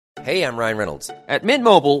Hey, I'm Ryan Reynolds. At Mint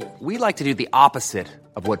Mobile, we like to do the opposite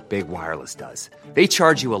of what Big Wireless does. They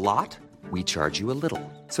charge you a lot, we charge you a little.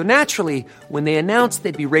 So naturally, when they announced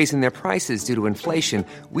they'd be raising their prices due to inflation,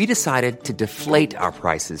 we decided to deflate our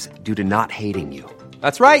prices due to not hating you.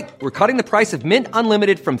 That's right. We're cutting the price of Mint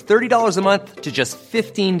Unlimited from $30 a month to just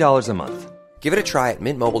 $15 a month. Give it a try at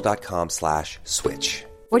mintmobile.com/switch.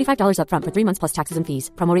 $45 up front for 3 months plus taxes and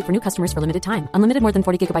fees. Promo rate for new customers for limited time. Unlimited more than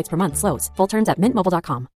 40 gigabytes per month. Slows full terms at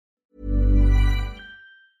mintmobile.com.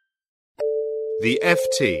 The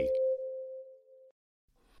FT.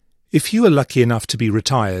 If you are lucky enough to be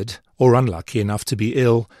retired, or unlucky enough to be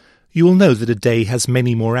ill, you will know that a day has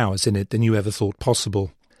many more hours in it than you ever thought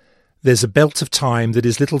possible. There's a belt of time that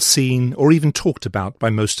is little seen or even talked about by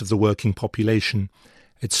most of the working population.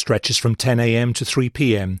 It stretches from 10 a.m. to 3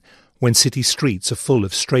 p.m, when city streets are full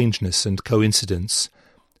of strangeness and coincidence.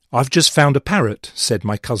 "I've just found a parrot," said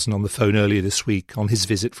my cousin on the phone earlier this week on his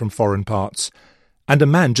visit from foreign parts, "and a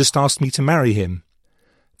man just asked me to marry him."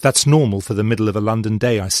 "That's normal for the middle of a London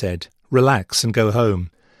day," I said. "Relax and go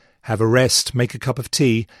home. Have a rest, make a cup of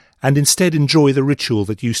tea, and instead enjoy the ritual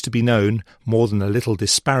that used to be known, more than a little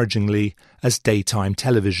disparagingly, as daytime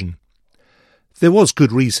television." There was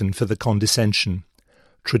good reason for the condescension.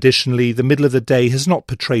 Traditionally, the middle of the day has not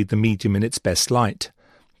portrayed the medium in its best light.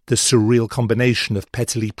 The surreal combination of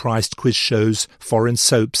pettily priced quiz shows, foreign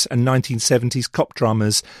soaps, and 1970s cop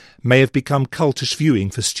dramas may have become cultish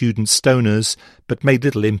viewing for student stoners, but made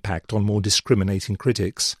little impact on more discriminating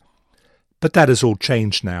critics. But that has all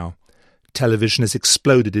changed now. Television has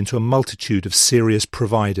exploded into a multitude of serious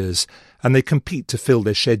providers, and they compete to fill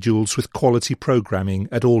their schedules with quality programming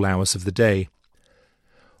at all hours of the day.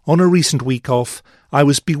 On a recent week off, I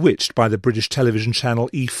was bewitched by the British television channel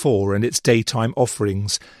E4 and its daytime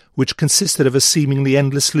offerings, which consisted of a seemingly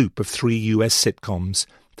endless loop of 3 US sitcoms,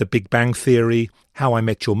 The Big Bang Theory, How I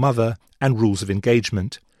Met Your Mother, and Rules of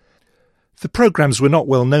Engagement. The programmes were not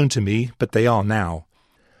well known to me, but they are now.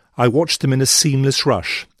 I watched them in a seamless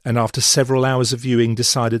rush, and after several hours of viewing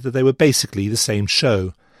decided that they were basically the same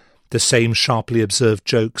show. The same sharply observed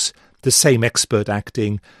jokes, the same expert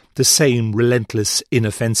acting, the same relentless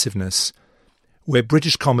inoffensiveness. Where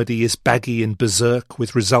British comedy is baggy and berserk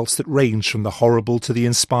with results that range from the horrible to the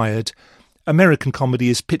inspired, American comedy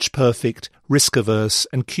is pitch-perfect, risk-averse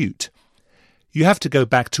and cute. You have to go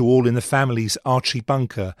back to All in the Family's Archie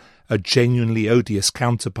Bunker, a genuinely odious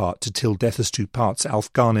counterpart to Till Death Us Do Part's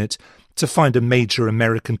Alf Garnett, to find a major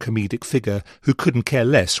American comedic figure who couldn't care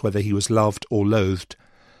less whether he was loved or loathed.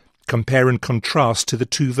 Compare and contrast to the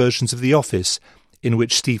 2 versions of The Office, in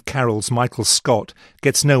which Steve Carell's Michael Scott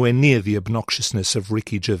gets nowhere near the obnoxiousness of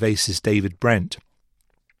Ricky Gervais's David Brent.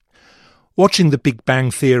 Watching The Big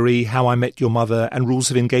Bang Theory, How I Met Your Mother, and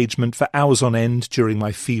Rules of Engagement for hours on end during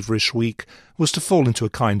my feverish week was to fall into a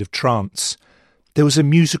kind of trance. There was a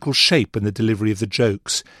musical shape in the delivery of the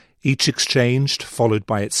jokes, each exchanged, followed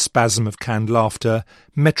by its spasm of canned laughter,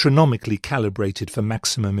 metronomically calibrated for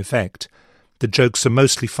maximum effect. The jokes are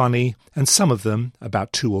mostly funny, and some of them,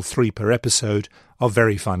 about 2 or 3 per episode, are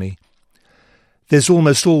very funny. There's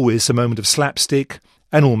almost always a moment of slapstick,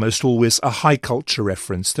 and almost always a high-culture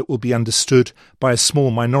reference that will be understood by a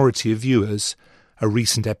small minority of viewers. A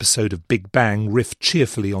recent episode of Big Bang riffed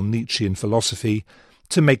cheerfully on Nietzschean philosophy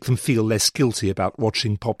to make them feel less guilty about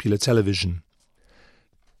watching popular television.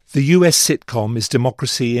 The US sitcom is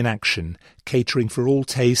democracy in action, catering for all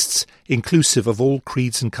tastes, inclusive of all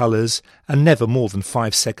creeds and colours, and never more than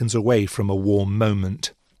 5 seconds away from a warm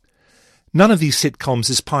moment. None of these sitcoms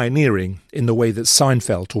is pioneering in the way that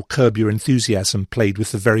Seinfeld or Curb Your Enthusiasm played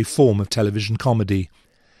with the very form of television comedy.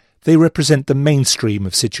 They represent the mainstream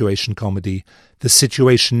of situation comedy. The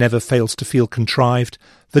situation never fails to feel contrived.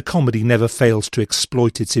 The comedy never fails to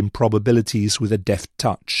exploit its improbabilities with a deft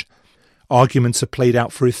touch. Arguments are played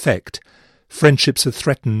out for effect. Friendships are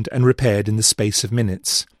threatened and repaired in the space of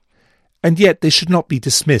minutes. And yet they should not be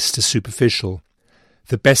dismissed as superficial.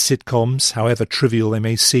 The best sitcoms, however trivial they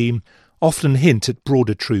may seem, often hint at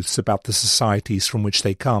broader truths about the societies from which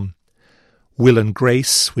they come. Will and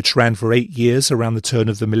Grace, which ran for 8 years around the turn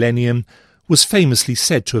of the millennium, was famously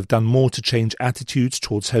said to have done more to change attitudes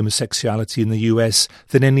towards homosexuality in the US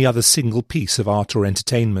than any other single piece of art or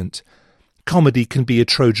entertainment. Comedy can be a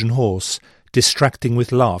Trojan horse, distracting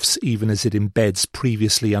with laughs even as it embeds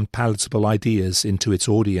previously unpalatable ideas into its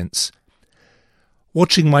audience.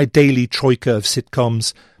 Watching my daily troika of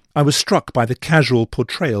sitcoms, I was struck by the casual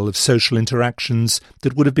portrayal of social interactions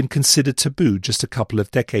that would have been considered taboo just a couple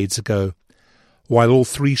of decades ago. While all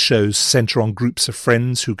 3 shows centre on groups of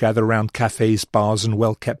friends who gather around cafes, bars and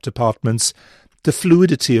well-kept apartments, the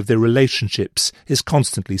fluidity of their relationships is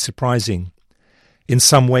constantly surprising. In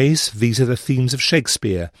some ways, these are the themes of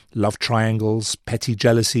Shakespeare: love triangles, petty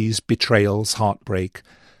jealousies, betrayals, heartbreak.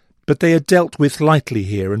 But they are dealt with lightly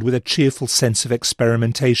here and with a cheerful sense of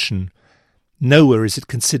experimentation. Nowhere is it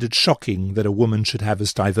considered shocking that a woman should have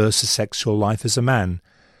as diverse a sexual life as a man.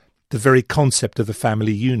 The very concept of the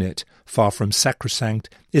family unit, far from sacrosanct,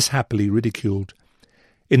 is happily ridiculed.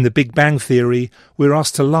 In The Big Bang Theory, we're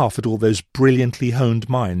asked to laugh at all those brilliantly honed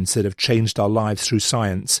minds that have changed our lives through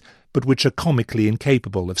science, but which are comically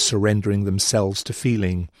incapable of surrendering themselves to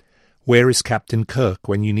feeling. Where is Captain Kirk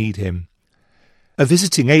when you need him? A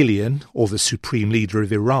visiting alien, or the supreme leader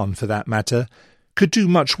of Iran for that matter, could do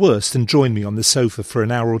much worse than join me on the sofa for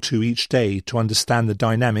an hour or two each day to understand the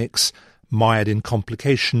dynamics, mired in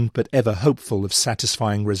complication but ever hopeful of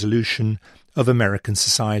satisfying resolution, of American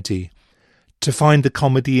society. To find the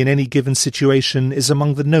comedy in any given situation is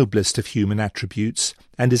among the noblest of human attributes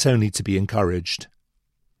and is only to be encouraged.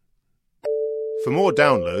 For more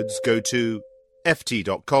downloads, go to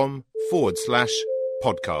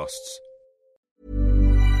ft.com/podcasts.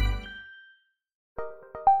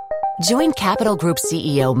 Join Capital Group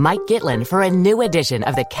CEO Mike Gitlin for a new edition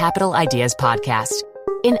of the Capital Ideas Podcast.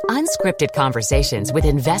 In unscripted conversations with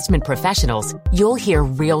investment professionals, you'll hear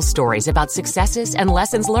real stories about successes and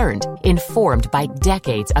lessons learned, informed by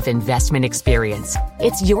decades of investment experience.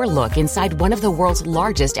 It's your look inside one of the world's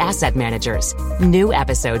largest asset managers. New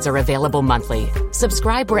episodes are available monthly.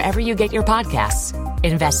 Subscribe wherever you get your podcasts.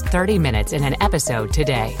 Invest 30 minutes in an episode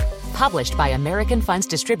today. Published by American Funds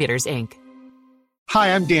Distributors, Inc.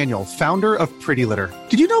 Hi, I'm Daniel, founder of Pretty Litter.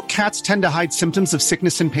 Did you know cats tend to hide symptoms of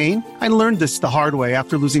sickness and pain? I learned this the hard way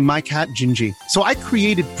after losing my cat, Gingy. So I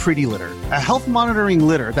created Pretty Litter, a health monitoring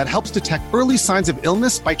litter that helps detect early signs of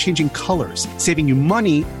illness by changing colors, saving you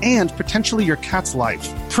money and potentially your cat's life.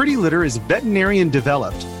 Pretty Litter is veterinarian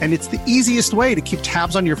developed, and it's the easiest way to keep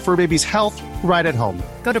tabs on your fur baby's health right at home.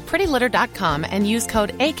 Go to prettylitter.com and use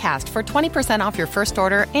code ACAST for 20% off your first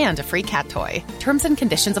order and a free cat toy. Terms and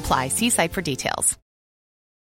conditions apply. See site for details.